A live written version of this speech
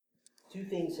two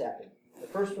things happened. The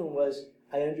first one was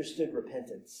I understood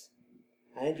repentance.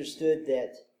 I understood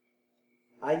that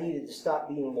I needed to stop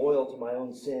being loyal to my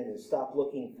own sin and stop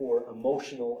looking for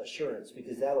emotional assurance,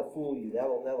 because that'll fool you.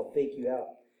 That'll fake you out.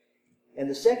 And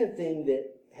the second thing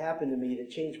that happened to me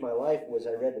that changed my life was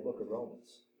I read the book of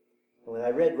Romans. And when I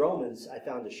read Romans, I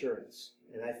found assurance.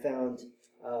 And I found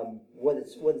what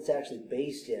it's actually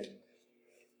based in.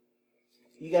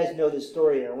 You guys know this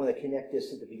story, and I want to connect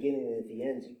this at the beginning and at the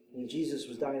end. When Jesus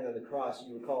was dying on the cross,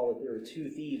 you recall that there were two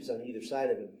thieves on either side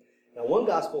of him. Now, one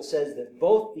gospel says that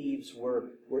both thieves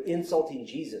were insulting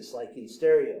Jesus, like in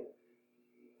stereo.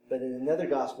 But in another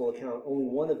gospel account, only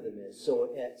one of them is.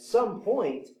 So at some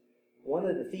point, one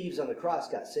of the thieves on the cross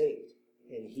got saved,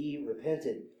 and he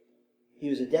repented. He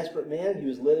was a desperate man. He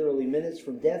was literally minutes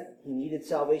from death. He needed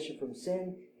salvation from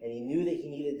sin, and he knew that he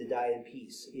needed to die in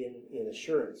peace, in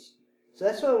assurance. So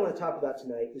that's what I want to talk about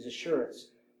tonight, is assurance.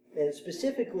 And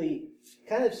specifically,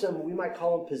 kind of some, we might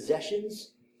call them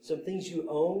possessions, some things you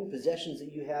own, possessions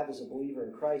that you have as a believer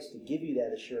in Christ to give you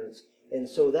that assurance. And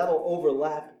so that'll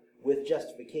overlap with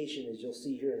justification, as you'll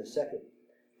see here in a second.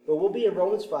 But we'll be in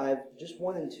Romans 5, just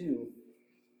 1 and 2.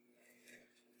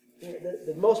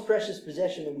 The most precious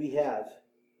possession that we have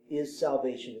is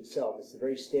salvation itself. It's the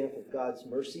very stamp of God's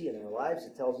mercy in our lives.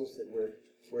 It tells us that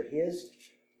we're His.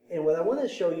 And what I want to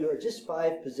show you are just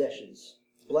 5 possessions,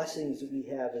 blessings that we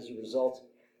have as a result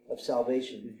of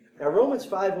salvation. Now, Romans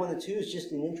 5, 1 and 2 is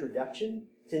just an introduction.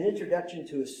 It's an introduction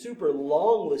to a super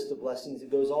long list of blessings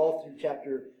that goes all through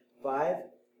chapter 5.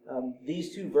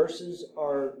 These 2 verses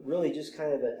are really just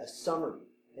kind of a summary.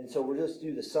 And so we'll just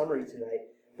do the summary tonight.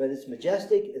 But it's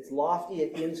majestic, it's lofty,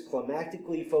 it ends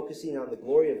climactically, focusing on the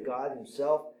glory of God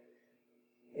Himself.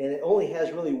 And it only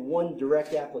has really one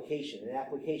direct application. An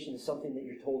application is something that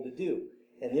you're told to do.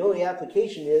 And the only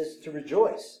application is to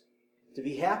rejoice, to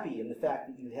be happy in the fact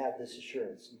that you have this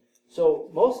assurance. So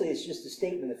mostly it's just a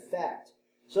statement of fact.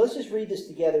 So let's just read this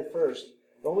together first.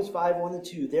 Romans 5, 1 and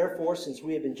 2. Therefore, since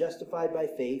we have been justified by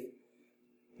faith,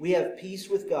 we have peace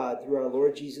with God through our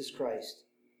Lord Jesus Christ.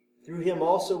 Through Him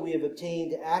also we have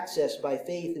obtained access by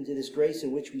faith into this grace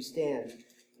in which we stand,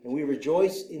 and we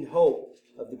rejoice in hope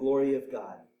of the glory of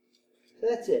God. So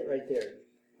that's it right there.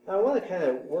 Now I want to kind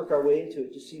of work our way into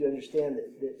it just so you understand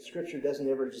that Scripture doesn't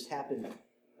ever just happen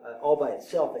all by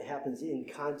itself. It happens in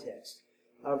context.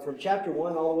 From chapter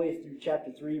 1 all the way through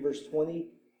chapter 3, verse 20,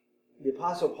 the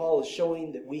Apostle Paul is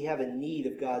showing that we have a need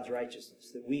of God's righteousness,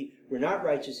 that we're not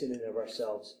righteous in and of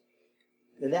ourselves.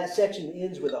 And that section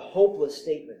ends with a hopeless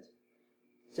statement.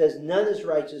 It says, none is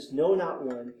righteous, no, not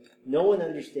one. No one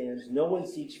understands, no one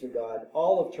seeks for God.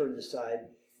 All have turned aside.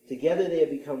 Together they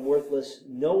have become worthless.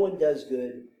 No one does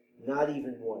good, not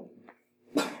even one.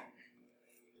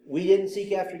 We didn't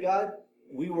seek after God.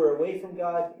 We were away from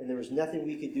God, and there was nothing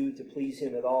we could do to please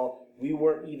Him at all. We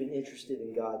weren't even interested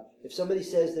in God. If somebody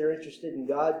says they're interested in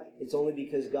God, it's only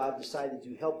because God decided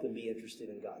to help them be interested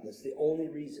in God. That's the only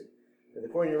reason. And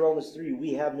according to Romans 3,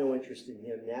 we have no interest in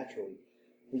Him naturally.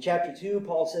 In chapter 2,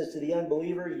 Paul says to the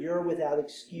unbeliever, you're without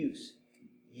excuse.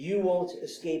 You won't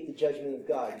escape the judgment of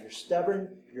God. You're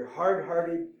stubborn, you're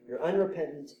hard-hearted, you're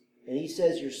unrepentant, and he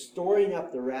says you're storing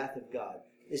up the wrath of God.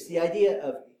 It's the idea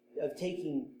of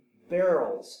taking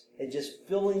barrels and just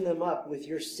filling them up with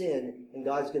your sin, and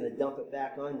God's going to dump it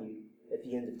back on you at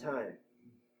the end of time.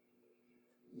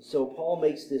 So Paul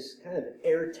makes this kind of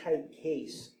airtight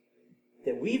case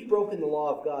that we've broken the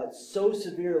law of God so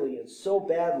severely and so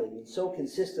badly and so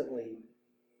consistently.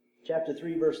 Chapter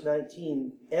 3, verse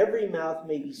 19, every mouth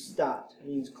may be stopped,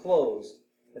 means closed,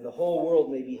 and the whole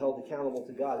world may be held accountable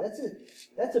to God.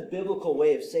 That's a biblical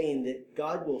way of saying that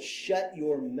God will shut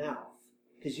your mouth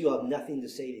because you'll have nothing to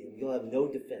say to Him. You'll have no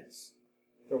defense.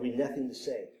 There'll be nothing to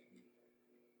say.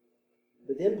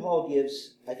 But then Paul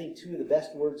gives, I think, 2 of the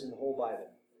best words in the whole Bible.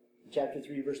 In chapter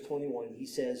 3, verse 21, he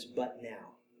says, but now.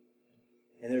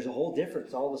 And there's a whole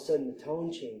difference. All of a sudden the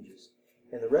tone changes.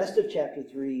 And the rest of chapter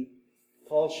 3,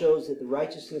 Paul shows that the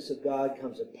righteousness of God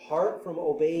comes apart from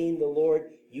obeying the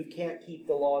Lord. You can't keep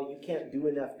the law. You can't do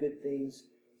enough good things.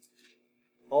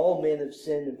 All men have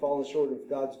sinned and fallen short of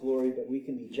God's glory, but we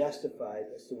can be justified,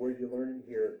 that's the word you're learning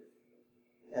here,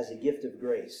 as a gift of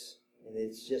grace. And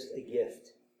it's just a gift.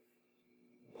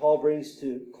 Paul brings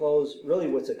to close really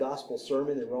what's a gospel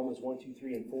sermon in Romans 1, 2,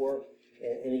 3, and 4.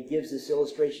 And he gives this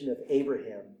illustration of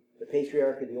Abraham, the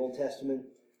patriarch of the Old Testament.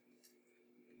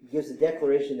 He gives the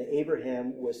declaration that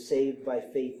Abraham was saved by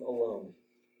faith alone.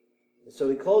 And so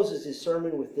he closes his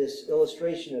sermon with this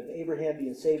illustration of Abraham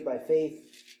being saved by faith.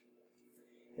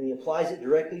 And he applies it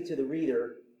directly to the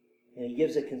reader. And he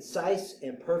gives a concise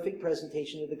and perfect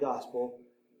presentation of the gospel.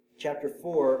 Chapter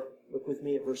 4, Look with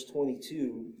me at verse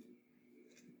 22.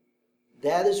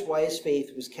 That is why his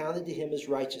faith was counted to him as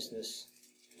righteousness.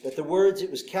 But the words,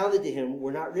 it was counted to him,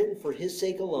 were not written for his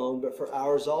sake alone, but for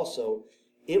ours also.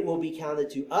 It will be counted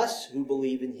to us who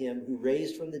believe in him who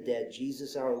raised from the dead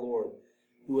Jesus our Lord,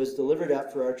 who was delivered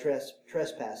up for our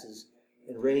trespasses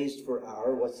and raised for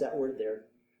our, what's that word there?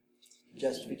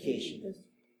 Justification.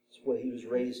 That's what he was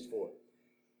raised for.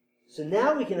 So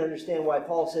now we can understand why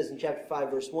Paul says in chapter 5,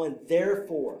 verse 1,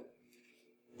 therefore,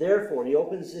 he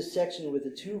opens this section with a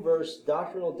 2-verse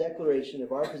doctrinal declaration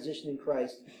of our position in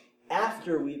Christ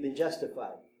after we've been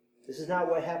justified. This is not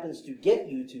what happens to get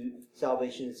you to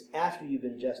salvation. It's after you've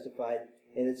been justified.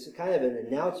 And it's kind of an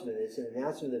announcement. It's an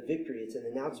announcement of victory. It's an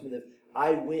announcement of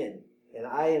I win and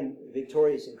I am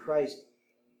victorious in Christ.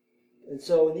 And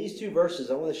so in these 2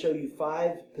 verses, I want to show you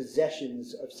 5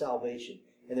 possessions of salvation.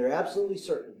 And they're absolutely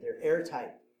certain. They're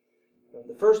airtight.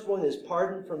 The first one is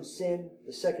pardon from sin.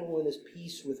 The second one is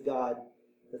peace with God.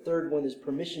 The third one is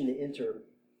permission to enter.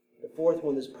 The fourth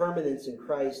one is permanence in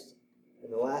Christ.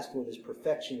 And the last one is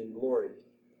perfection in glory.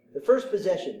 The first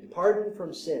possession, pardon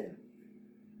from sin.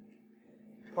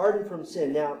 Pardon from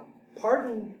sin. Now,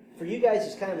 pardon for you guys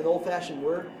is kind of an old-fashioned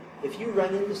word. If you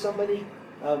run into somebody,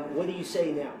 what do you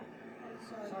say now?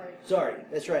 Sorry,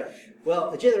 that's right. Well,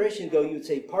 a generation ago, you would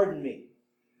say, pardon me.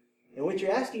 And what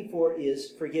you're asking for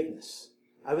is forgiveness.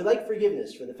 I would like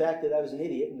forgiveness for the fact that I was an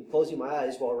idiot and closing my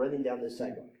eyes while running down this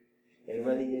sidewalk and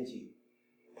running into you.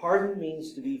 Pardon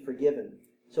means to be forgiven.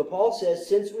 So Paul says,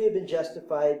 since we have been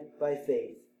justified by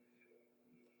faith,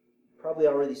 probably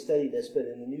already studied this, but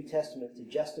in the New Testament, to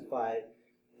justify,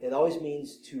 it always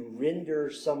means to render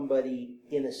somebody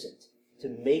innocent, to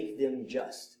make them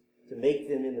just, to make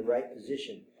them in the right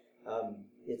position.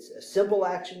 It's a simple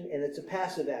action and it's a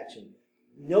passive action.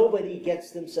 Nobody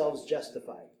gets themselves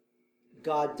justified.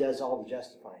 God does all the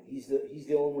justifying. He's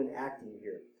the only one acting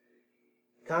here.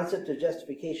 Concept of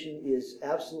justification is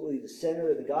absolutely the center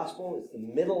of the gospel. It's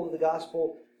the middle of the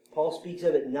gospel. Paul speaks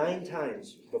of it 9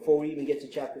 times before we even get to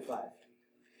chapter 5.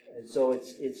 And so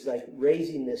it's like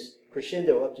raising this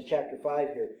crescendo up to chapter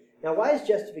 5 here. Now, why is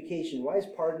justification, why is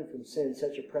pardon from sin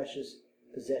such a precious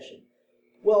possession?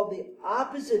 Well, the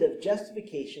opposite of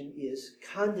justification is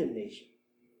condemnation,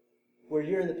 where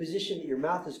you're in the position that your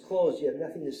mouth is closed, you have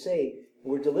nothing to say,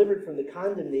 and we're delivered from the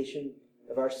condemnation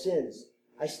of our sins.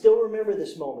 I still remember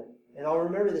this moment, and I'll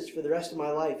remember this for the rest of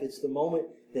my life. It's the moment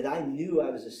that I knew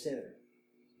I was a sinner,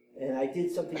 and I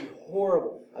did something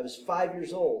horrible. I was 5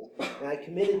 years old, and I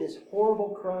committed this horrible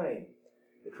crime.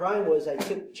 The crime was I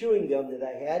took chewing gum that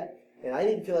I had, and I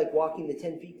didn't feel like walking the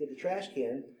 10 feet to the trash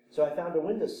can, so I found a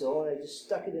windowsill, and I just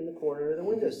stuck it in the corner of the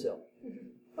windowsill.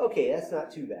 Okay, that's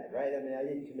not too bad, right? I mean, I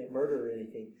didn't commit murder or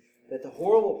anything. But the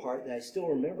horrible part that I still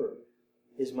remember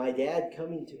is my dad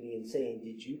coming to me and saying,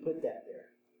 "Did you put that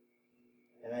there?"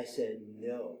 And I said,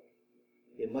 "No.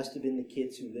 It must have been the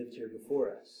kids who lived here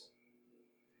before us."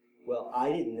 Well,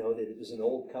 I didn't know that it was an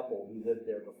old couple who lived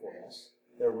there before us.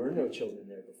 There were no children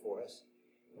there before us.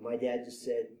 And my dad just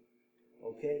said,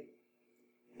 "Okay."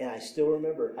 And I still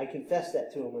remember, I confessed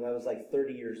that to him when I was like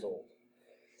 30 years old.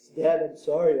 "Dad, I'm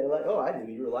sorry." I'm like, "Oh, I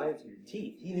knew you were lying through your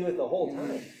teeth." He knew it the whole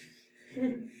time.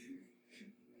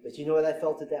 But you know what I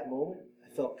felt at that moment? I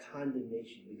felt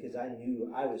condemnation because I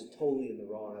knew I was totally in the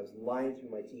wrong. I was lying through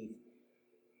my teeth.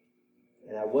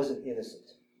 And I wasn't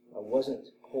innocent. I wasn't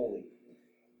holy.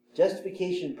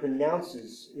 Justification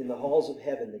pronounces in the halls of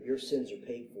heaven that your sins are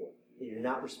paid for, that you're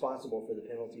not responsible for the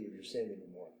penalty of your sin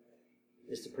anymore.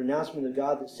 It's the pronouncement of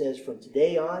God that says, from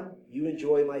today on, you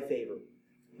enjoy my favor,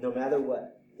 no matter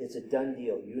what. It's a done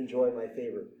deal. You enjoy my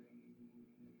favor.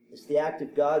 It's the act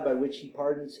of God by which he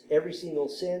pardons every single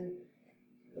sin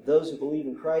of those who believe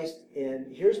in Christ.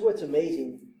 And here's what's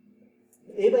amazing.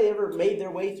 Anybody ever made their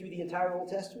way through the entire Old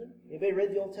Testament? Anybody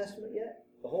read the Old Testament yet?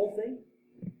 The whole thing?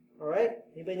 All right.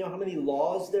 Anybody know how many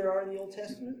laws there are in the Old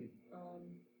Testament?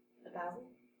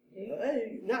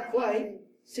 1,000. Not quite.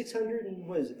 600 and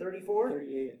what is it, 34?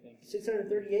 38, I think.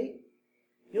 638?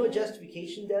 You know what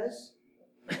justification does?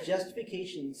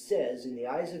 Justification says, in the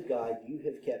eyes of God, you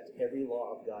have kept every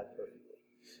law of God perfectly.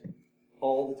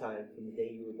 All the time, from the day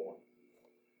you were born.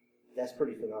 That's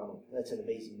pretty phenomenal. That's an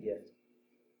amazing gift.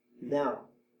 Now,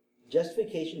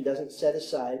 justification doesn't set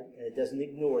aside, and it doesn't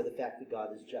ignore the fact that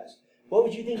God is just. What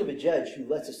would you think of a judge who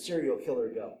lets a serial killer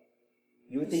go?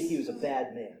 You would think he was a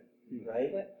bad man,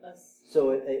 right?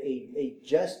 So a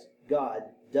just God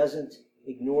doesn't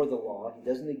ignore the law. He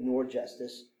doesn't ignore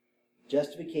justice.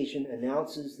 Justification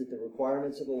announces that the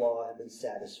requirements of the law have been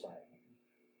satisfied.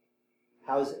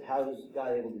 How is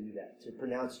God able to do that? To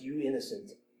pronounce you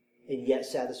innocent and yet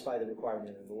satisfy the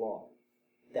requirement of the law.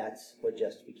 That's what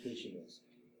justification is.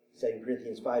 2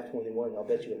 Corinthians 5:21, I'll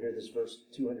bet you'll hear this verse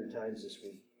 200 times this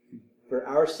week. For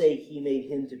our sake he made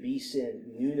him to be sin,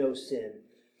 who knew no sin,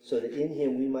 so that in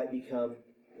him we might become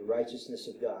the righteousness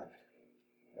of God.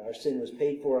 Our sin was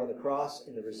paid for on the cross,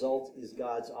 and the result is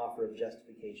God's offer of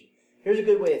justification. Here's a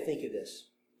good way to think of this.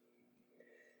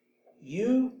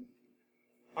 You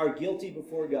are guilty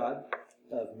before God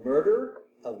of murder,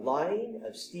 of lying,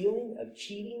 of stealing, of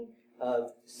cheating,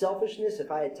 of selfishness. If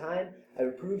I had time, I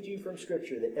would prove to you from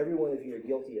Scripture that every one of you are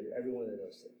guilty of every one of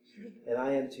those things. And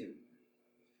I am too.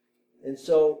 And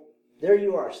so, there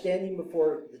you are, standing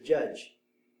before the judge.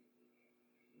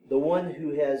 The one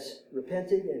who has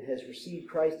repented and has received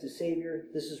Christ as Savior.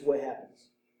 This is what happens.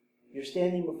 You're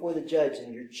standing before the judge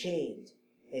and you're chained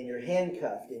and you're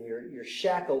handcuffed and you're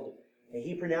shackled, and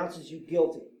he pronounces you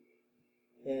guilty.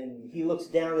 And he looks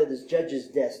down at his judge's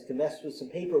desk to mess with some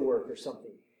paperwork or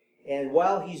something. And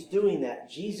while he's doing that,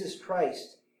 Jesus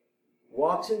Christ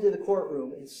walks into the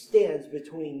courtroom and stands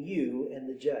between you and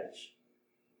the judge.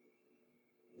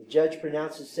 The judge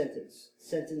pronounces sentence.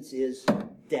 Sentence is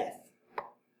death.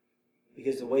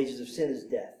 Because the wages of sin is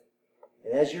death.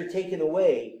 And as you're taken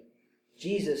away,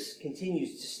 Jesus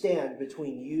continues to stand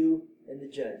between you and the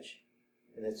judge.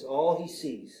 And that's all he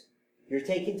sees. You're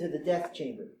taken to the death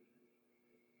chamber.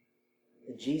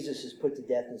 And Jesus is put to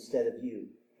death instead of you.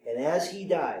 And as he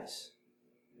dies,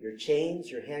 your chains,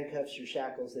 your handcuffs, your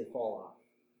shackles, they fall off.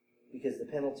 Because the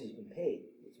penalty's been paid.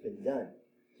 It's been done.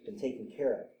 It's been taken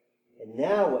care of. And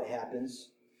now what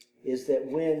happens is that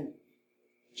when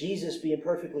Jesus, being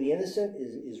perfectly innocent,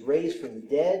 is raised from the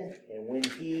dead, and when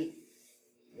he,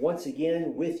 once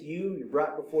again, with you, you're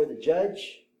brought before the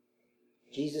judge,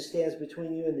 Jesus stands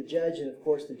between you and the judge, and of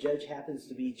course the judge happens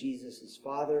to be Jesus'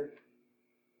 Father.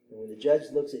 And when the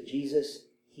judge looks at Jesus,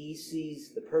 he sees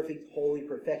the perfect, holy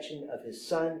perfection of his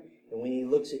Son, and when he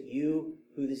looks at you,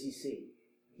 who does he see?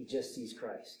 He just sees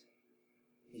Christ.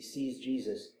 He sees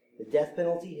Jesus. The death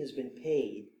penalty has been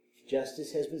paid,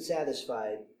 justice has been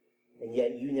satisfied, and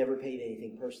yet you never paid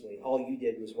anything personally. All you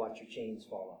did was watch your chains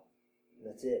fall off.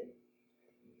 And that's it.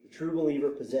 The true believer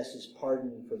possesses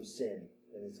pardon from sin,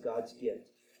 and it's God's gift.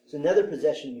 So another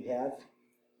possession you have,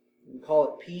 we call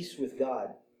it peace with God.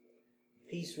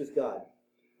 Peace with God.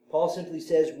 Paul simply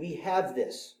says, we have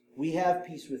this. We have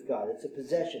peace with God. It's a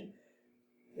possession.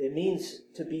 It means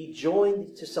to be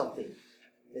joined to something.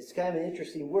 It's kind of an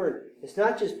interesting word. It's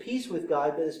not just peace with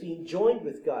God, but it's being joined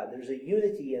with God. There's a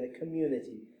unity and a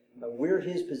community. We're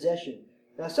his possession.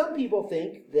 Now, some people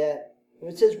think that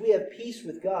when it says we have peace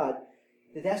with God,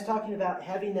 that's talking about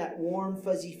having that warm,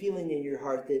 fuzzy feeling in your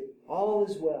heart that all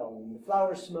is well, and the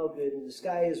flowers smell good, and the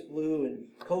sky is blue, and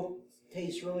Coke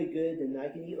tastes really good, and I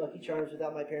can eat Lucky Charms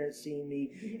without my parents seeing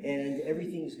me, and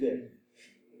everything's good.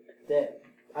 That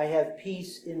I have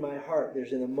peace in my heart.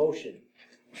 There's an emotion.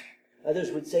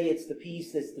 Others would say it's the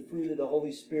peace that's the fruit of the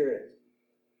Holy Spirit.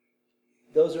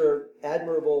 Those are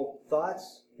admirable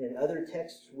thoughts, and other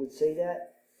texts would say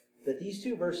that. But these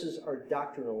two verses are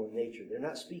doctrinal in nature. They're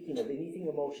not speaking of anything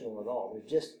emotional at all. They're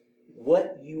just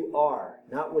what you are,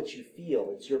 not what you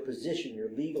feel. It's your position,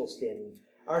 your legal standing.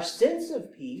 Our sense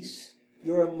of peace,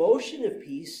 your emotion of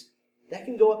peace, that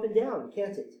can go up and down,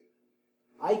 can't it?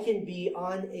 I can be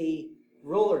on a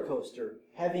roller coaster,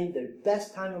 having the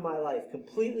best time of my life,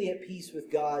 completely at peace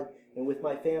with God and with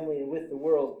my family and with the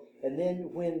world. And then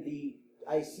when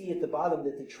I see at the bottom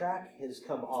that the track has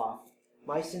come off,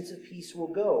 my sense of peace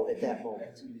will go at that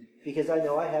moment, because I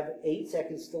know I have 8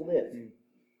 seconds to live.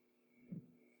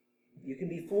 You can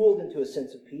be fooled into a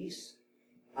sense of peace.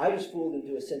 I was fooled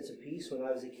into a sense of peace when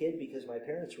I was a kid because my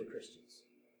parents were Christians.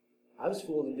 I was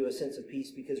fooled into a sense of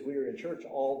peace because we were in church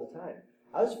all the time.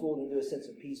 I was fooled into a sense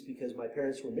of peace because my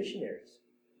parents were missionaries.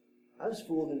 I was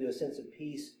fooled into a sense of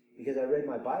peace because I read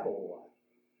my Bible a lot.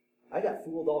 I got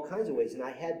fooled all kinds of ways, and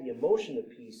I had the emotion of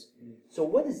peace. So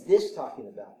what is this talking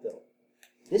about, though?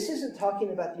 This isn't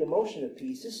talking about the emotion of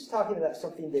peace. This is talking about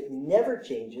something that never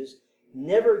changes,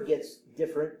 never gets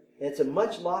different, and it's a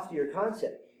much loftier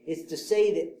concept. It's to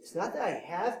say that it's not that I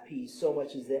have peace so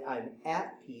much as that I'm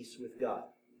at peace with God.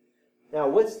 Now,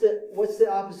 what's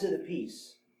the opposite of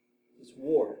peace? It's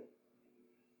war.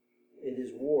 It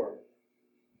is war.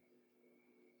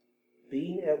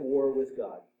 Being at war with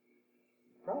God.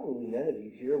 Probably none of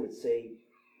you here would say,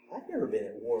 I've never been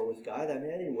at war with God. I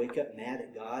mean, I didn't wake up mad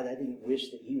at God. I didn't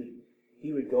wish that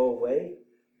he would go away.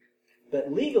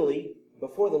 But legally,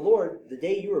 before the Lord, the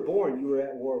day you were born, you were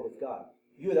at war with God.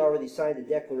 You had already signed a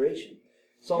declaration.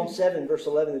 Psalm 7, verse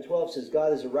 11 and 12 says,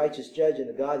 God is a righteous judge and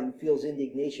a God who feels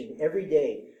indignation every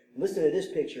day. Listen to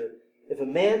this picture. If a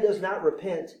man does not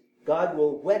repent, God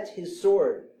will whet his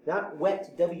sword Not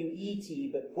whet, W-E-T,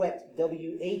 but whet,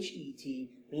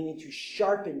 W-H-E-T, meaning to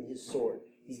sharpen his sword.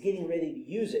 He's getting ready to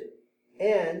use it.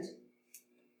 And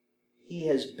he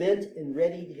has bent and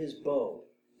readied his bow.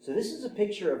 So this is a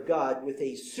picture of God with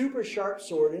a super sharp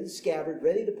sword in the scabbard,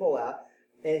 ready to pull out,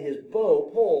 and his bow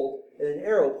pulled and an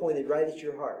arrow pointed right at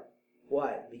your heart.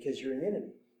 Why? Because you're an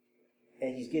enemy.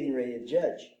 And he's getting ready to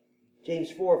judge.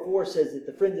 James 4:4 says that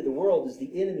the friend of the world is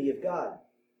the enemy of God.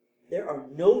 There are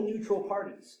no neutral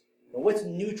parties. Now, what's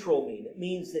neutral mean? It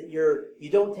means that you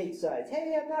don't take sides.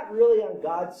 Hey, I'm not really on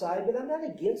God's side, but I'm not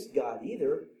against God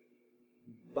either.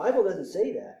 The Bible doesn't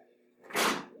say that.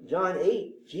 John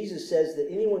 8, Jesus says that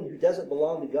anyone who doesn't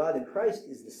belong to God in Christ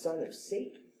is the son of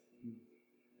Satan.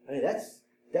 I mean,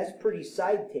 that's pretty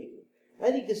side-taking.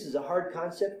 I think this is a hard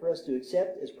concept for us to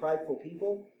accept as prideful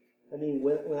people. I mean,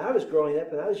 when I was growing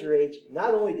up, when I was your age,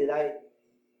 not only did I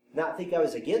not think I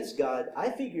was against God, I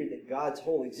figured that God's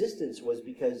whole existence was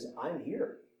because I'm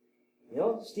here. You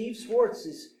know, Steve Swartz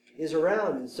is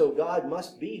around, and so God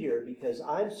must be here because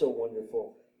I'm so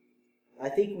wonderful. I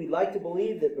think we'd like to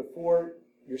believe that before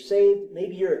you're saved,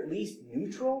 maybe you're at least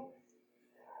neutral.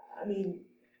 I mean,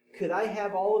 could I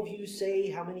have all of you say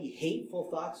how many hateful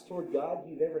thoughts toward God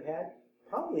you've ever had?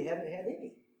 Probably haven't had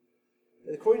any.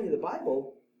 But according to the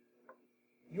Bible,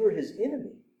 you are his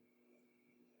enemy.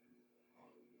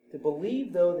 To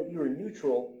believe, though, that you are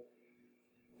neutral,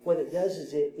 what it does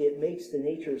is it makes the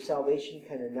nature of salvation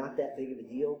kind of not that big of a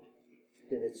deal,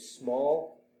 that it's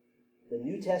small. The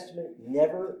New Testament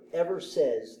never, ever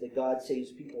says that God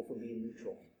saves people from being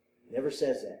neutral. Never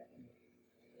says that.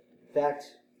 In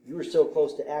fact, you are so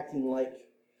close to acting like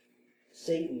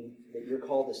Satan that you're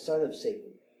called the son of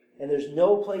Satan. And there's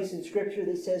no place in Scripture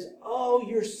that says, oh,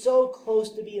 you're so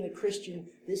close to being a Christian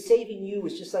that saving you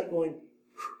was just like going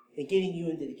and getting you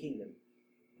into the kingdom.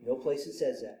 No place that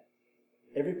says that.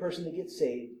 Every person that gets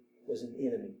saved was an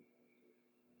enemy.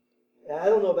 And I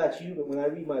don't know about you, but when I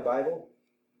read my Bible,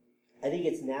 I think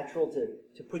it's natural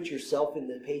to put yourself in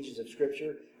the pages of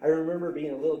Scripture. I remember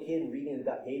being a little kid and reading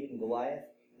about David and Goliath,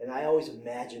 and I always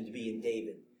imagined being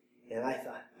David. And I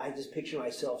thought, I just picture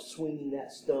myself swinging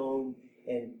that stone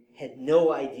and had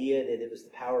no idea that it was the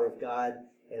power of God,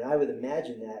 and I would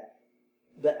imagine that.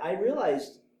 But I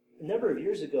realized a number of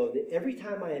years ago that every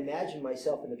time I imagine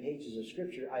myself in the pages of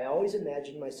Scripture, I always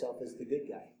imagine myself as the good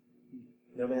guy,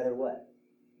 no matter what.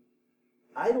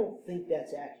 I don't think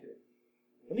that's accurate.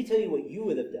 Let me tell you what you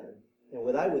would have done and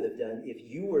what I would have done if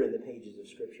you were in the pages of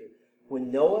Scripture.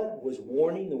 When Noah was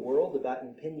warning the world about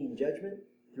impending judgment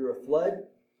through a flood,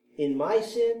 in my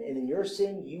sin and in your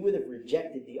sin, you would have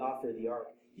rejected the offer of the ark.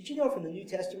 Did you know from the New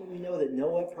Testament we know that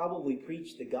Noah probably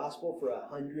preached the gospel for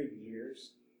 100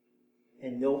 years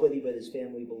and nobody but his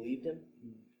family believed him?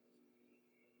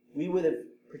 We would have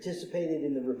participated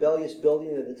in the rebellious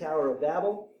building of the Tower of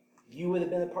Babel. You would have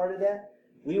been a part of that.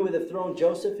 We would have thrown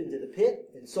Joseph into the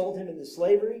pit and sold him into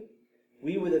slavery.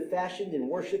 We would have fashioned and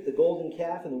worshipped the golden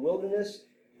calf in the wilderness.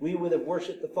 We would have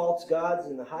worshipped the false gods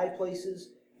in the high places.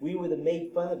 We would have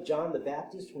made fun of John the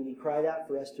Baptist when he cried out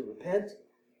for us to repent.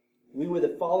 We would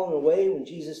have fallen away when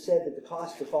Jesus said that the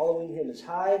cost of following him is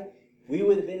high. We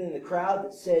would have been in the crowd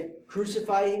that said,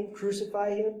 crucify him,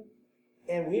 crucify him.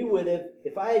 And we would have,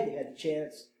 if I had had the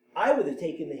chance, I would have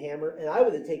taken the hammer and I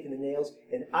would have taken the nails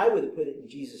and I would have put it in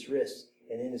Jesus' wrists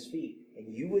and in his feet.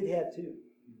 And you would have too.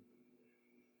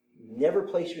 Never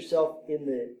place yourself in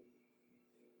the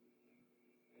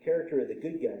character of the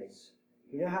good guys.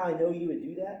 You know how I know you would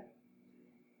do that?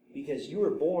 Because you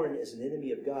were born as an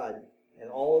enemy of God, and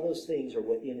all of those things are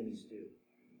what enemies do.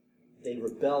 They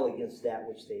rebel against that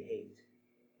which they hate.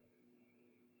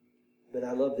 But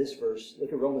I love this verse.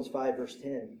 Look at Romans 5, verse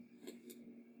 10.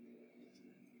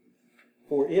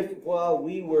 For if while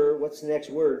we were, what's the next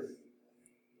word?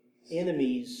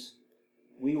 Enemies,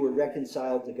 we were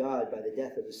reconciled to God by the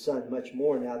death of his Son, much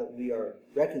more now that we are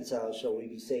reconciled shall we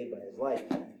be saved by his life.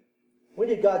 When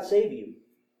did God save you?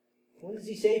 When does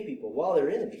he save people? While they're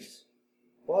enemies.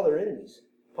 While they're enemies.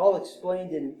 Paul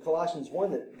explained in Colossians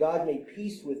 1 that God made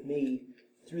peace with me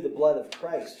through the blood of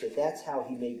Christ, that that's how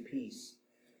he made peace.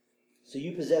 So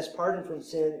you possess pardon from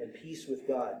sin and peace with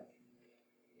God.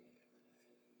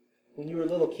 When you were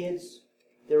little kids,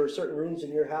 there were certain rooms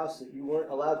in your house that you weren't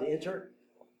allowed to enter.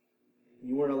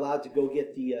 You weren't allowed to go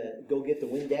get the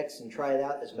Windex and try it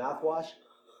out as mouthwash.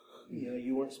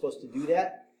 You weren't supposed to do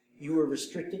that. You were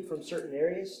restricted from certain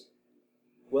areas.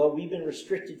 Well, we've been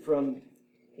restricted from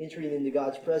entering into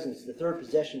God's presence. The third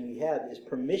possession we have is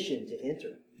permission to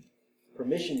enter.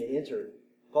 Permission to enter.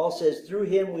 Paul says, through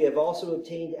him we have also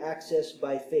obtained access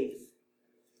by faith.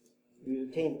 We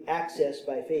obtained access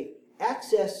by faith.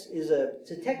 Access is a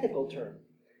technical term.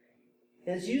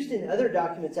 And it's used in other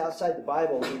documents outside the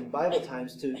Bible in Bible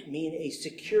times to mean a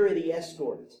security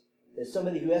escort. As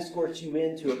somebody who escorts you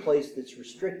into a place that's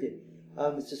restricted.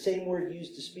 It's the same word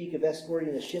used to speak of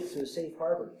escorting a ship to a safe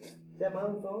harbor. Is that my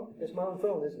own phone? That's my own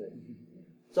phone, isn't it?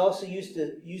 It's also used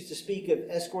to speak of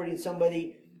escorting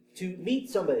somebody to meet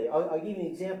somebody. I'll give you an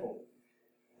example.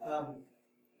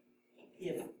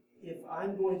 If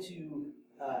I'm going to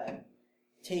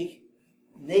take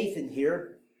Nathan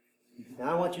here, and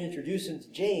I want to introduce him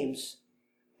to James,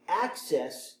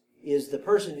 access is the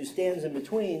person who stands in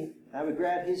between. I would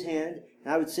grab his hand,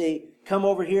 and I would say, come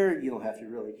over here. You don't have to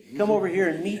really. Come over here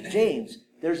and meet James.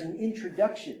 There's an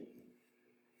introduction.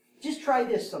 Just try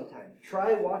this sometime.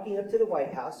 Try walking up to the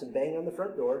White House and bang on the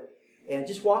front door, and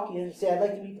just walk in and say, I'd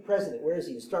like to meet the president. Where is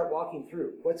he? And start walking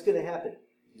through. What's going to happen?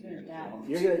 You're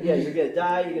going to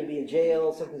die. You're going to be in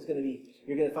jail.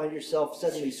 You're going to find yourself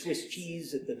suddenly Swiss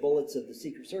cheese at the bullets of the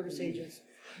Secret Service agents.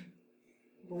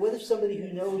 But what if somebody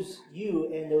who knows you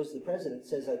and knows the president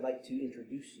says, I'd like to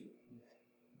introduce you?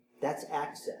 That's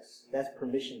access. That's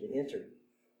permission to enter.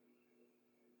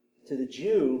 To the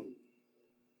Jew,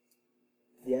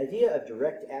 the idea of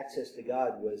direct access to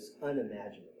God was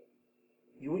unimaginable.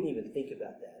 You wouldn't even think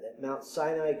about that. At Mount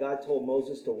Sinai, God told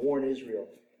Moses to warn Israel.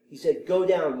 He said, go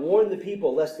down, warn the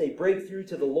people, lest they break through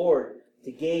to the Lord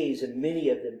to gaze, and many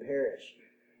of them perish.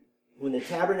 When the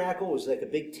tabernacle was like a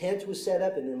big tent was set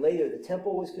up, and then later the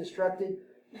temple was constructed,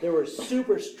 there were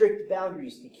super strict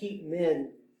boundaries to keep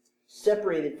men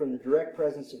separated from the direct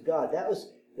presence of God. That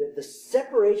was the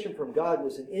separation from God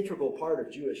was an integral part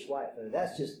of Jewish life. And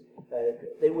that's just,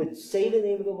 they wouldn't say the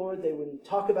name of the Lord, they wouldn't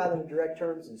talk about him in direct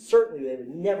terms, and certainly they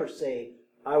would never say,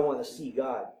 I want to see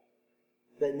God.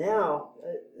 But now,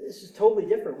 this is totally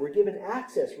different. We're given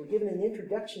access. We're given an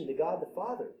introduction to God the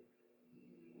Father.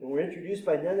 And we're introduced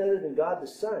by none other than God the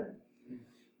Son.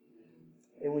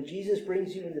 And when Jesus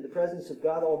brings you into the presence of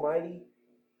God Almighty,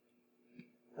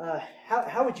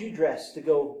 how would you dress to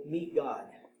go meet God?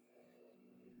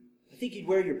 I think you'd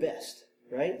wear your best,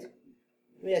 right?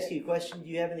 Let me ask you a question. Do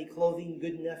you have any clothing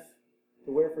good enough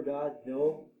to wear for God?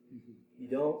 No? You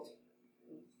don't?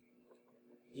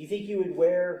 Do you think you would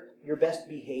wear your best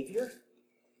behavior?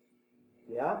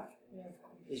 Yeah?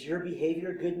 Is your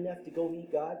behavior good enough to go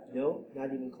meet God? No,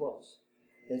 not even close.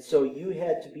 And so you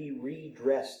had to be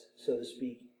redressed, so to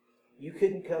speak. You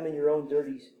couldn't come in your own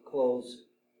dirty clothes.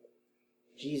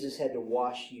 Jesus had to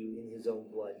wash you in his own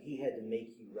blood. He had to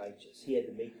make you righteous. He had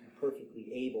to make you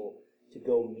perfectly able to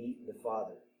go meet the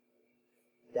Father.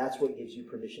 That's what gives you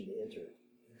permission to enter.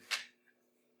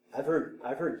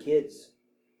 I've heard kids.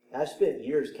 I've spent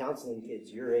years counseling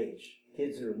kids your age.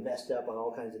 Kids that are messed up on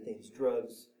all kinds of things,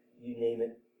 drugs, you name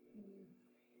it.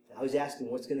 I was asking,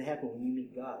 what's going to happen when you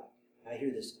meet God? I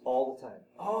hear this all the time.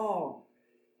 Oh,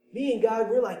 me and God,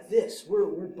 we're like this.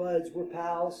 We're buds, we're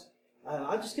pals.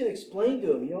 I'm just going to explain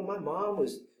to him, my mom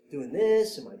was doing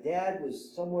this, and my dad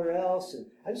was somewhere else, and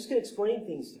I'm just going to explain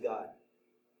things to God.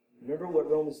 Remember what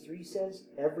Romans 3 says?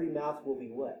 Every mouth will be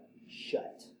what?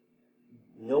 Shut.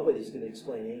 Nobody's going to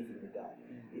explain anything to God.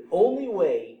 The only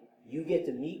way you get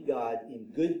to meet God in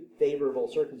good, favorable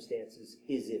circumstances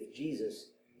is if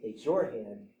Jesus takes your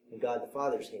hand and God the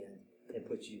Father's hand and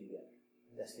puts you together.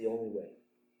 That's the only way.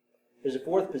 There's a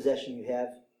fourth possession you have.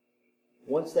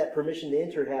 Once that permission to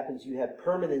enter happens, you have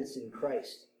permanence in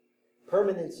Christ.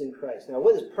 Permanence in Christ. Now,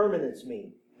 what does permanence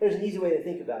mean? There's an easy way to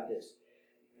think about this.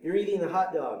 You're eating a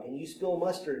hot dog and you spill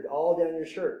mustard all down your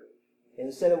shirt. And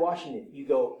instead of washing it, you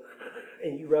go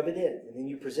and you rub it in. And then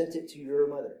you present it to your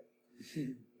mother.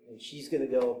 And she's going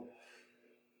to go,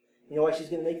 you know why she's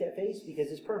going to make that face?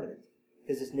 Because it's permanent.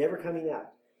 Because it's never coming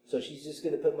out. So she's just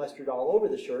going to put mustard all over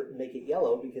the shirt and make it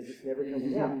yellow because it's never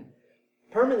coming out.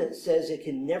 Permanence says it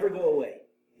can never go away.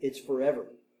 It's forever.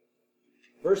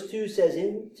 Verse 2 says,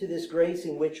 into this grace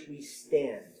in which we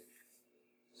stand.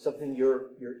 Something you're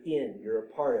in, you're a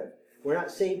part of. We're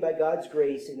not saved by God's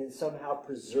grace and then somehow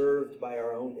preserved by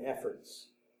our own efforts.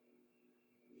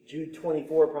 Jude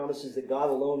 24 promises that God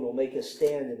alone will make us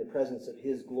stand in the presence of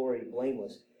his glory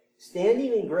blameless.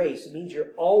 Standing in grace means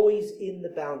you're always in the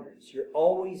boundaries. You're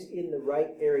always in the right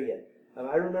area.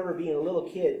 I remember being a little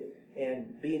kid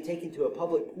and being taken to a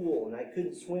public pool, and I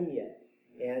couldn't swim yet.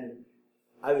 And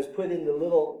I was put in the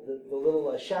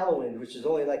little shallow end, which is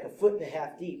only like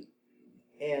 1.5 feet deep.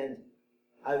 And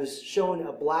I was shown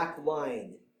a black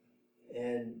line.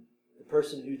 And the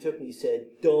person who took me said,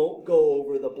 don't go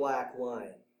over the black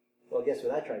line. Well, guess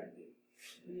what I tried to do?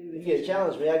 If you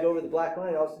challenge me, I go over the black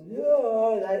line, I'll say,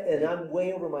 no, and I'm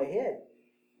way over my head.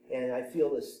 And I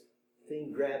feel this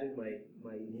thing grabbing my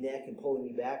neck and pulling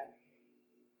me back,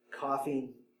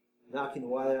 coughing, knocking the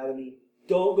water out of me,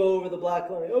 Don't go over the black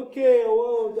line. Okay, I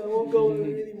won't go over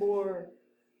it anymore.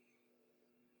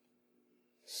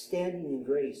 Standing in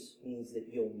grace means that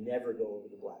you'll never go over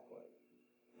the black line.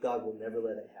 God will never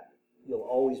let it happen. You'll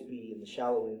always be in the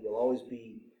shallow end. You'll always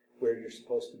be where you're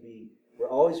supposed to be. We're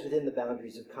always within the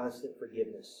boundaries of constant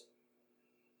forgiveness.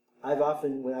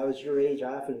 When I was your age,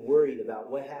 I often worried about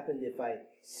what happened if I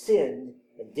sinned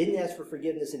and didn't ask for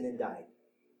forgiveness and then died.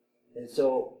 And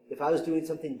so if I was doing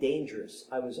something dangerous,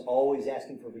 I was always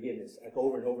asking for forgiveness, like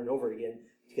over and over and over again,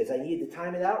 because I needed to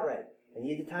time it out right. I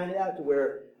needed to time it out to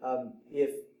where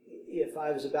if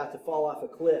I was about to fall off a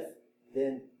cliff,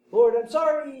 then, Lord, I'm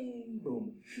sorry,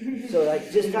 boom. So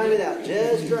like, just time it out,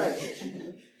 just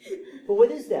right. But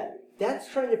what is that? That's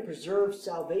trying to preserve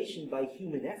salvation by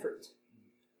human effort.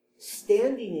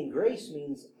 Standing in grace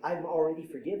means I'm already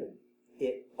forgiven.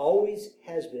 It always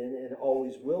has been and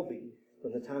always will be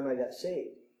from the time I got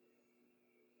saved.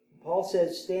 Paul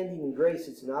says standing in grace,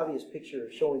 it's an obvious picture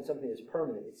of showing something that's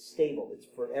permanent. It's stable. It's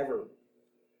forever.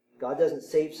 God doesn't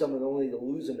save someone only to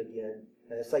lose them again.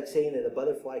 And it's like saying that a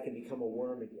butterfly can become a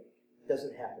worm again. It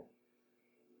doesn't happen.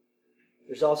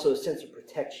 There's also a sense of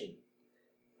protection.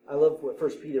 I love what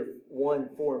 1 Peter 1,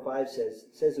 4, and 5 says.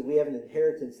 It says that we have an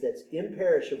inheritance that's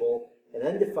imperishable and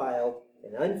undefiled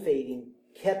and unfading,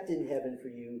 kept in heaven for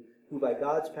you, who by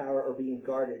God's power are being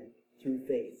guarded through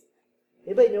faith.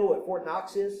 Anybody know what Fort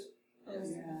Knox is? Oh,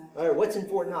 yeah. All right, what's in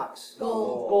Fort Knox?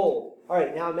 Gold. Gold. All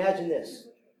right, now imagine this.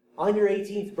 On your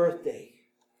 18th birthday,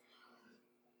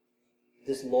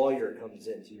 this lawyer comes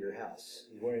into your house.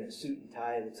 He's wearing a suit and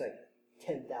tie. It looks like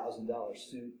a $10,000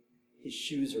 suit. His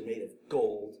shoes are made of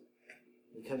gold.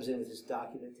 He comes in with his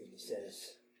document and he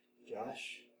says,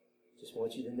 Josh, just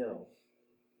want you to know,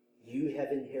 you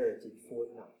have inherited Fort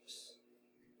Knox.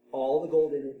 All the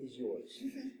gold in it is yours.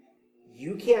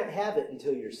 You can't have it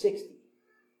until you're 60,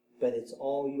 but it's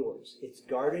all yours. It's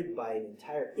guarded by an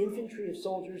entire infantry of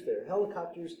soldiers. There are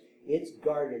helicopters. It's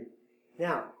guarded.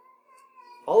 Now,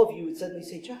 all of you would suddenly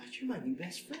say, Josh, you're my new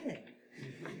best friend.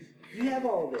 You have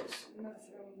all of this.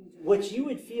 What you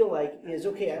would feel like is,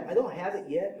 okay, I don't have it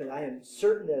yet, but I am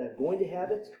certain that I'm going to have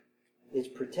it. It's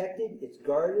protected. It's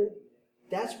guarded.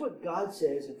 That's what God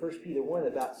says in 1 Peter 1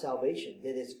 about salvation,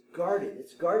 that it's guarded.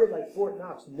 It's guarded like Fort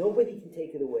Knox. Nobody can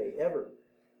take it away, ever.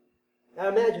 Now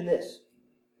imagine this.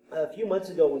 A few months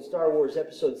ago when Star Wars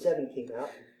Episode 7 came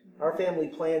out, our family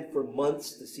planned for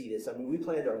months to see this. I mean, we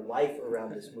planned our life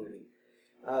around this movie.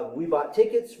 We bought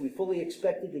tickets. We fully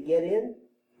expected to get in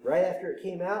right after it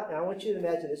came out. Now I want you to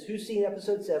imagine this. Who's seen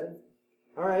Episode 7?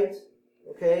 All right.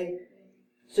 Okay.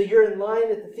 So you're in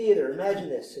line at the theater. Imagine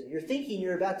this. And you're thinking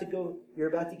you're about to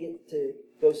get to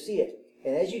go see it.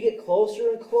 And as you get closer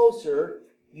and closer,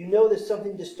 you notice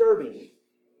something disturbing.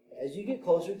 As you get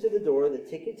closer to the door, the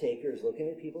ticket taker is looking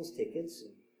at people's tickets.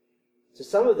 And to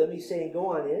some of them, he's saying, go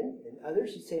on in. And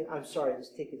others, he's saying, I'm sorry, this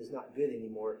ticket is not good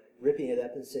anymore, ripping it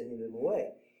up and sending them away.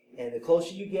 And the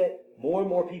closer you get, more and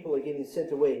more people are getting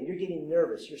sent away. And you're getting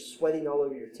nervous. You're sweating all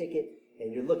over your ticket.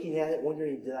 And you're looking at it,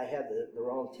 wondering, did I have the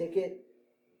wrong ticket?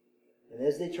 And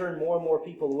as they turn more and more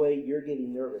people away, you're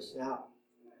getting nervous. Now,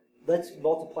 let's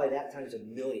multiply that times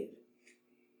 1,000,000.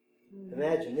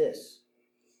 Imagine this,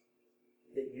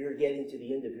 that you're getting to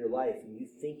the end of your life and you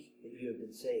think that you have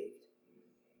been saved.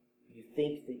 You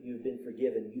think that you've been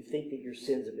forgiven. You think that your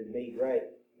sins have been made right.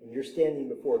 And you're standing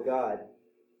before God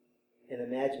and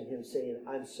imagine Him saying,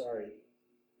 I'm sorry.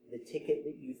 The ticket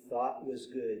that you thought was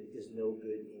good is no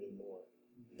good anymore.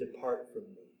 Depart from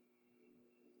me.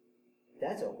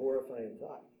 That's a horrifying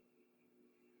thought.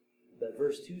 But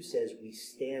verse 2 says we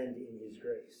stand in His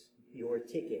grace. Your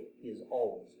ticket is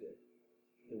always good.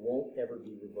 It won't ever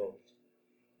be revoked.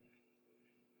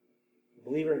 The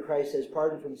believer in Christ has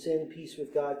pardon from sin, peace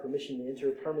with God, permission to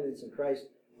enter, permanence in Christ.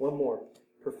 One more.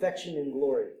 Perfection in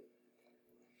glory.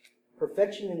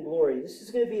 Perfection in glory. This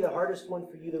is going to be the hardest one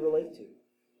for you to relate to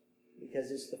because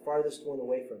it's the farthest one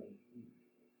away from you.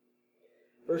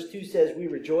 Verse 2 says, we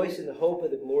rejoice in the hope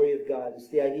of the glory of God. It's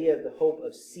the idea of the hope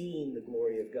of seeing the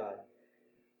glory of God.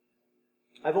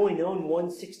 I've only known one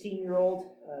 16-year-old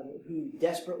who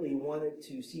desperately wanted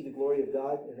to see the glory of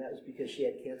God, and that was because she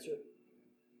had cancer.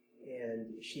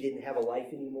 And she didn't have a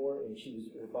life anymore, and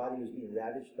her body was being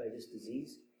ravaged by this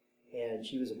disease. And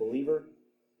she was a believer.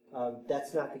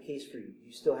 That's not the case for you.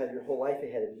 You still have your whole life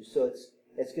ahead of you. So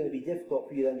it's going to be difficult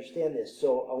for you to understand this.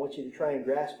 So I want you to try and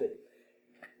grasp it.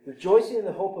 Rejoicing in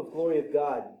the hope of glory of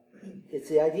God. It's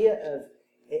the idea of,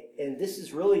 and this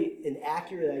is really an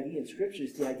accurate idea in Scripture,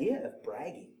 it's the idea of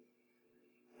bragging.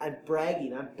 I'm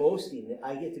bragging, I'm boasting that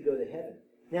I get to go to heaven.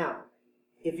 Now,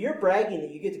 if you're bragging that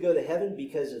you get to go to heaven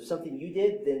because of something you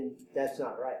did, then that's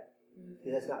not right.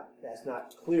 That's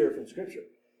not clear from Scripture.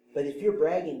 But if you're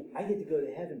bragging, I get to go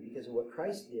to heaven because of what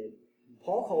Christ did,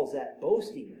 Paul calls that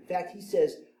boasting. In fact, he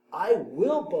says, I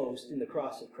will boast in the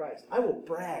cross of Christ. I will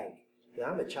brag that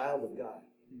I'm a child of God.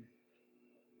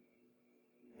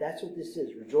 That's what this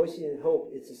is, rejoicing in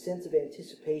hope. It's a sense of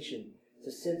anticipation. It's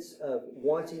a sense of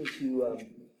wanting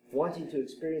to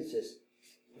experience this.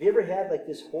 Have you ever had like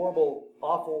this horrible,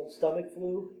 awful stomach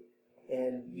flu,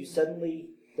 and you suddenly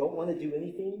don't want to do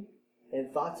anything,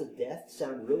 and thoughts of death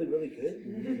sound really, really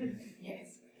good?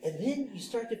 Yes. And then you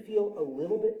start to feel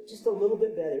just a little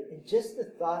bit better, and just the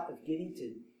thought of getting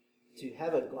to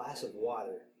have a glass of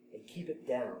water and keep it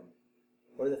down,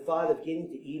 or the thought of getting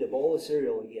to eat a bowl of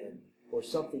cereal again, or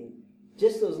something,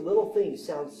 just those little things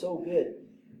sound so good.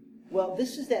 Well,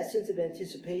 this is that sense of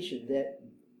anticipation that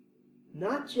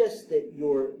not just that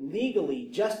you're legally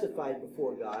justified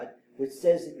before God, which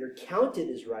says that you're counted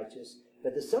as righteous,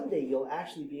 but that someday you'll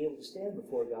actually be able to stand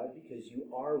before God because you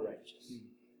are righteous.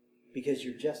 Because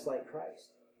you're just like Christ.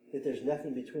 That there's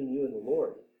nothing between you and the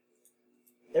Lord.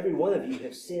 Every one of you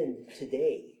have sinned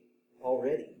today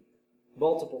already,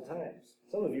 multiple times.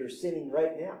 Some of you are sinning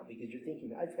right now because you're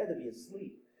thinking, I'd rather be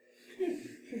asleep.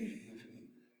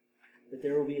 But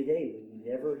there will be a day when you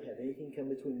never have anything come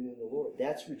between you and the Lord.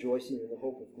 That's rejoicing in the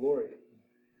hope of glory.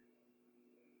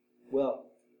 Well,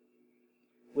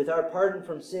 with our pardon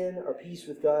from sin, our peace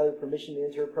with God, permission to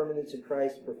enter, permanence in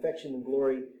Christ, perfection and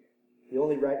glory, the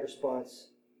only right response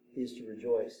is to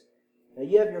rejoice. Now,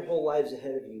 you have your whole lives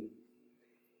ahead of you.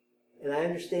 And I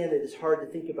understand that it's hard to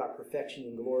think about perfection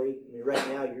and glory. I mean, right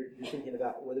now, you're thinking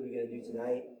about what are we going to do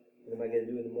tonight? What am I going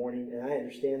to do in the morning? And I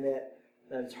understand that.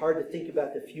 It's hard to think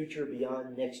about the future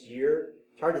beyond next year.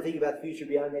 It's hard to think about the future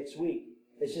beyond next week.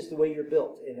 It's just the way you're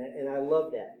built. And I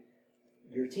love that.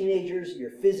 You're teenagers,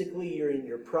 you're in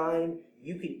your prime.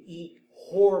 You can eat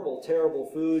horrible, terrible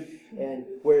food. And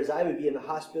whereas I would be in the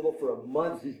hospital for a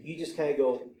month, you just kind of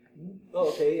go, oh,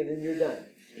 okay, and then you're done.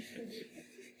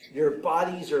 Your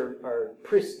bodies are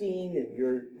pristine and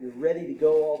you're ready to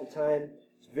go all the time.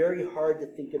 It's very hard to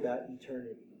think about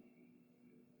eternity.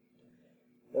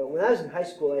 When I was in high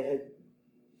school, I had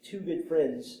two good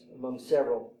friends among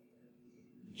several,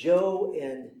 Joe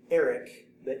and Eric,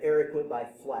 but Eric went by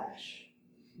Flash.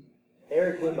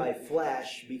 Eric went by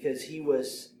Flash because he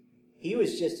was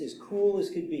just as cool as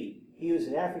could be. He was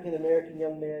an African-American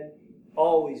young man,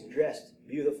 always dressed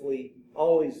beautifully,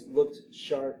 always looked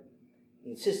sharp.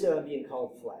 He insisted on being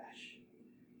called Flash.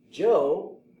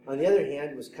 Joe, on the other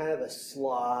hand, was kind of a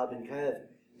slob and kind of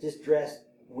just dressed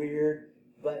weird,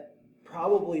 but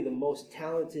probably the most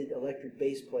talented electric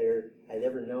bass player I'd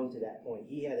ever known to that point.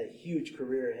 He had a huge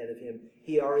career ahead of him.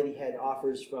 He already had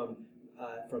offers from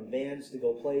bands to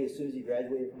go play as soon as he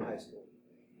graduated from high school.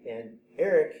 And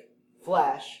Eric,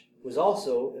 Flash, was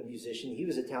also a musician. He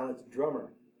was a talented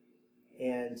drummer.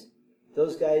 And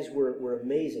those guys were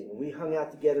amazing. We hung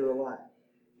out together a lot.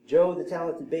 Joe, the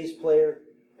talented bass player,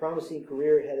 promising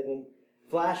career ahead of him.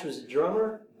 Flash was a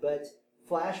drummer, but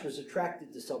Flash was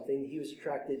attracted to something. He was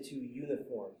attracted to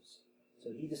uniforms. So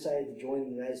he decided to join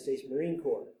the United States Marine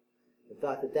Corps and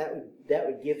thought that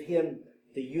would give him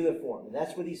the uniform. And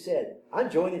that's what he said. I'm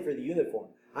joining for the uniform.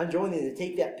 I'm joining to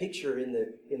take that picture in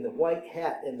the white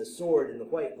hat and the sword and the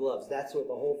white gloves. That's what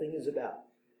the whole thing is about.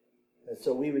 And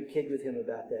so we would kid with him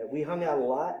about that. We hung out a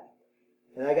lot.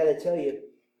 And I got to tell you,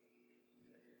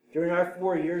 during our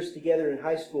 4 years together in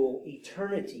high school,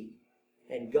 eternity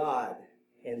and God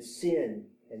and sin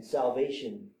and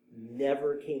salvation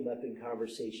never came up in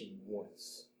conversation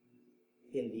once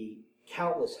in the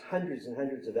countless hundreds and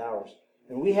hundreds of hours.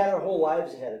 And we had our whole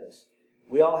lives ahead of us.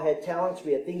 We all had talents,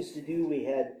 we had things to do, we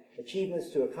had achievements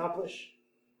to accomplish.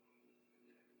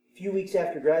 A few weeks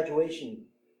after graduation,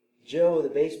 Joe, the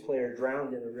bass player,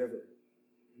 drowned in a river.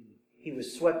 He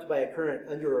was swept by a current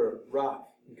under a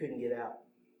rock and couldn't get out.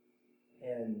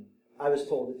 And I was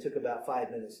told it took about 5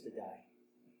 minutes to die.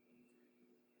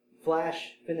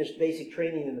 Flash finished basic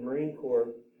training in the Marine Corps,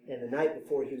 and the night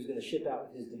before he was going to ship out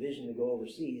with his division to go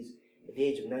overseas, at the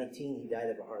age of 19, he died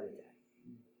of a heart attack.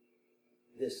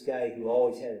 This guy who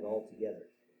always had it all together.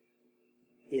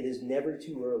 It is never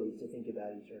too early to think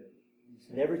about eternity.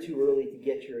 It's never too early to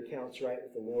get your accounts right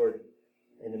with the Lord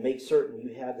and to make certain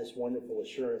you have this wonderful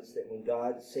assurance that when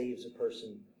God saves a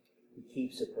person, He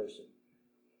keeps a person.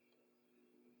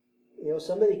 You know,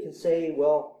 somebody can say,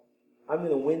 well, I'm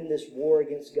going to win this war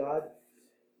against God,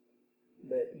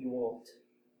 but you won't.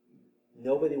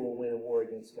 Nobody will win a war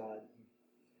against God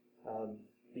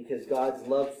because God's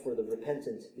love for the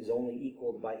repentant is only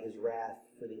equaled by His wrath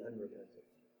for the unrepentant.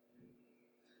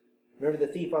 Remember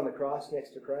the thief on the cross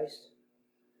next to Christ?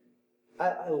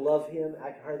 I love him.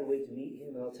 I can hardly wait to meet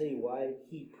him. And I'll tell you why.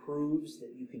 He proves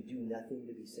that you can do nothing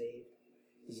to be saved.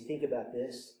 As you think about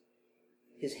this,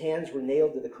 his hands were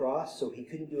nailed to the cross, so he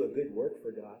couldn't do a good work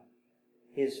for God.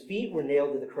 His feet were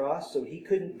nailed to the cross, so he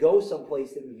couldn't go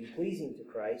someplace that would be pleasing to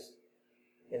Christ.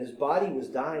 And his body was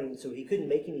dying, so he couldn't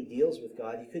make any deals with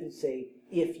God. He couldn't say,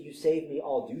 if you save me,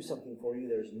 I'll do something for you.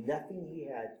 There's nothing he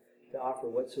had to offer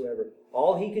whatsoever.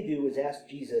 All he could do was ask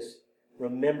Jesus,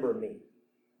 remember me.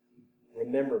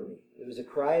 Remember me. It was a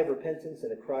cry of repentance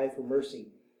and a cry for mercy.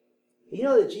 You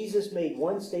know that Jesus made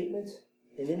one statement,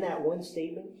 and in that one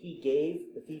statement, he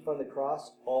gave the thief on the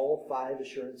cross all 5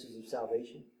 assurances of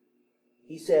salvation.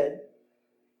 He said,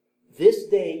 this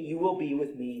day you will be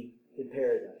with me in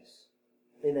paradise.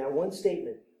 In that one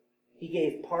statement, he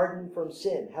gave pardon from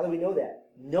sin. How do we know that?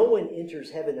 No one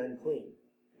enters heaven unclean.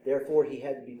 Therefore, he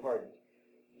had to be pardoned.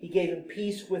 He gave him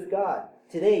peace with God.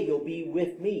 Today, you'll be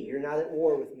with me. You're not at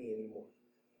war with me anymore.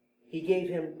 He gave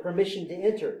him permission to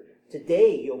enter.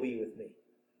 Today, you'll be with me.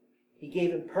 He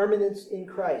gave him permanence in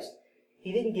Christ.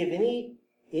 He didn't give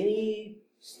any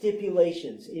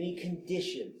stipulations, any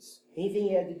conditions, anything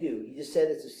he had to do. He just said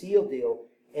it's a sealed deal,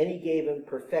 and he gave him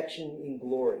perfection in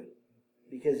glory.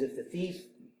 Because if the thief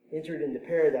entered into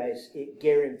paradise, it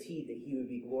guaranteed that he would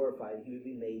be glorified. He would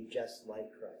be made just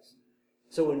like Christ.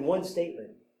 So in one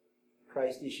statement,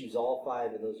 Christ issues all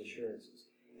 5 of those assurances.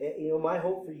 You know, my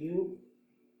hope for you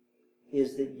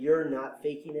is that you're not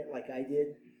faking it like I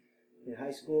did in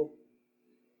high school.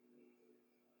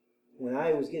 When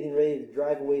I was getting ready to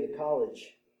drive away to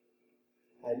college,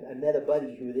 I met a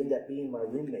buddy who would end up being my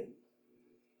roommate.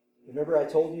 Remember I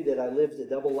told you that I lived a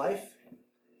double life?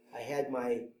 I had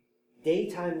my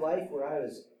daytime life where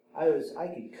I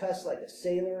could cuss like a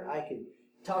sailor. I could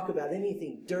talk about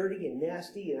anything dirty and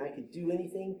nasty, and I could do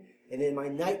anything. And then my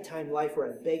nighttime life where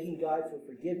I'm begging God for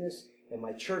forgiveness, and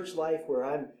my church life where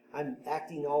I'm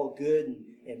acting all good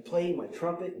and playing my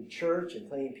trumpet in church and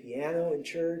playing piano in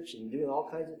church and doing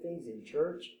all kinds of things in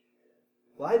church.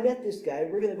 Well, I met this guy.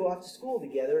 We're going to go off to school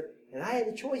together, and I had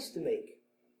a choice to make.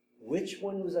 Which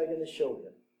one was I going to show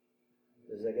him?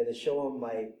 Was I going to show him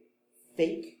my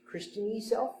fake Christian-y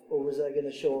self, or was I going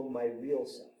to show him my real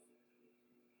self?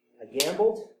 I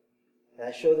gambled, and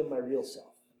I showed him my real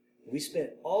self. We spent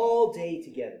all day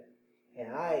together,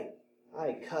 and I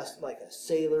cussed like a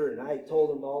sailor, and I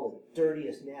told him all the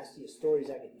dirtiest, nastiest stories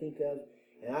I could think of,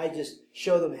 and I just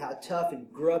showed him how tough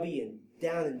and grubby and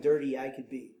down and dirty I could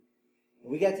be.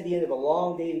 And we got to the end of a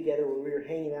long day together where we were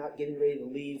hanging out, getting ready to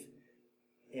leave,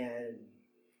 and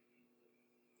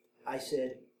I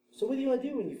said, so what do you want to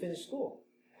do when you finish school?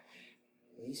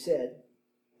 And he said,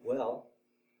 well,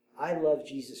 I love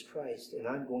Jesus Christ, and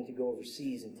I'm going to go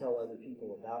overseas and tell other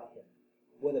people about him.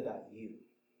 What about you?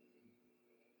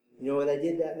 You know what I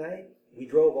did that night? We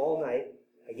drove all night.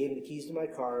 I gave him the keys to my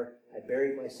car. I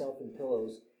buried myself in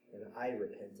pillows, and I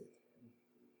repented.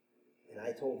 And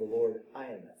I told the Lord, I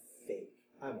am a fake.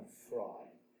 I'm a fraud.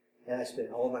 And I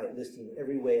spent all night listing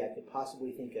every way I could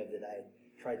possibly think of that I had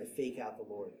tried to fake out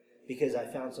the Lord, because I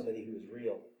found somebody who was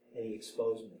real, and he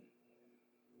exposed me.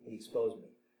 He exposed me.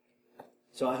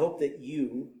 So I hope that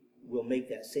you will make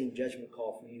that same judgment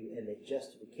call for you, and that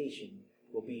justification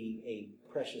will be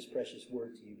a precious, precious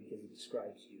word to you because it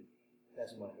describes you.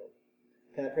 That's my hope.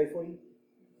 Can I pray for you?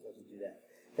 Let's do that.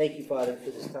 Thank you, Father,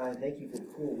 for this time. Thank you for the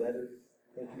cool weather.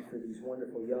 Thank you for these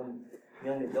wonderful young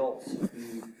adults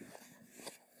who,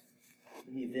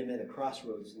 many of them at a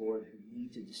crossroads, Lord, who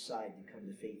need to decide to come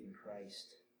to faith in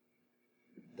Christ.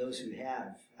 Those who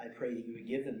have, I pray that you would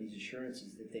give them these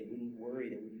assurances, that they wouldn't worry,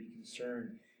 they wouldn't be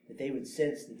concerned, that they would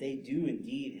sense that they do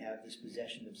indeed have this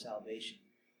possession of salvation,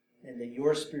 and that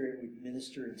your Spirit would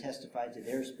minister and testify to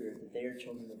their spirit that they are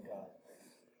children of God.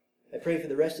 I pray for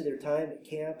the rest of their time at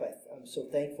camp. I'm so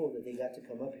thankful that they got to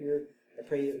come up here. I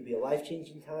pray it would be a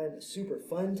life-changing time, a super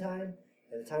fun time,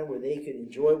 and a time where they could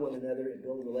enjoy one another and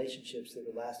build relationships that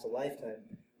would last a lifetime.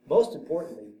 Most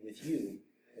importantly, with you,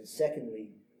 and secondly,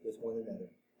 with one another.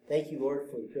 Thank you, Lord,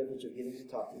 for the privilege of getting to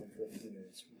talk to them for a few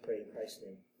minutes. We pray in Christ's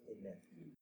name. Amen.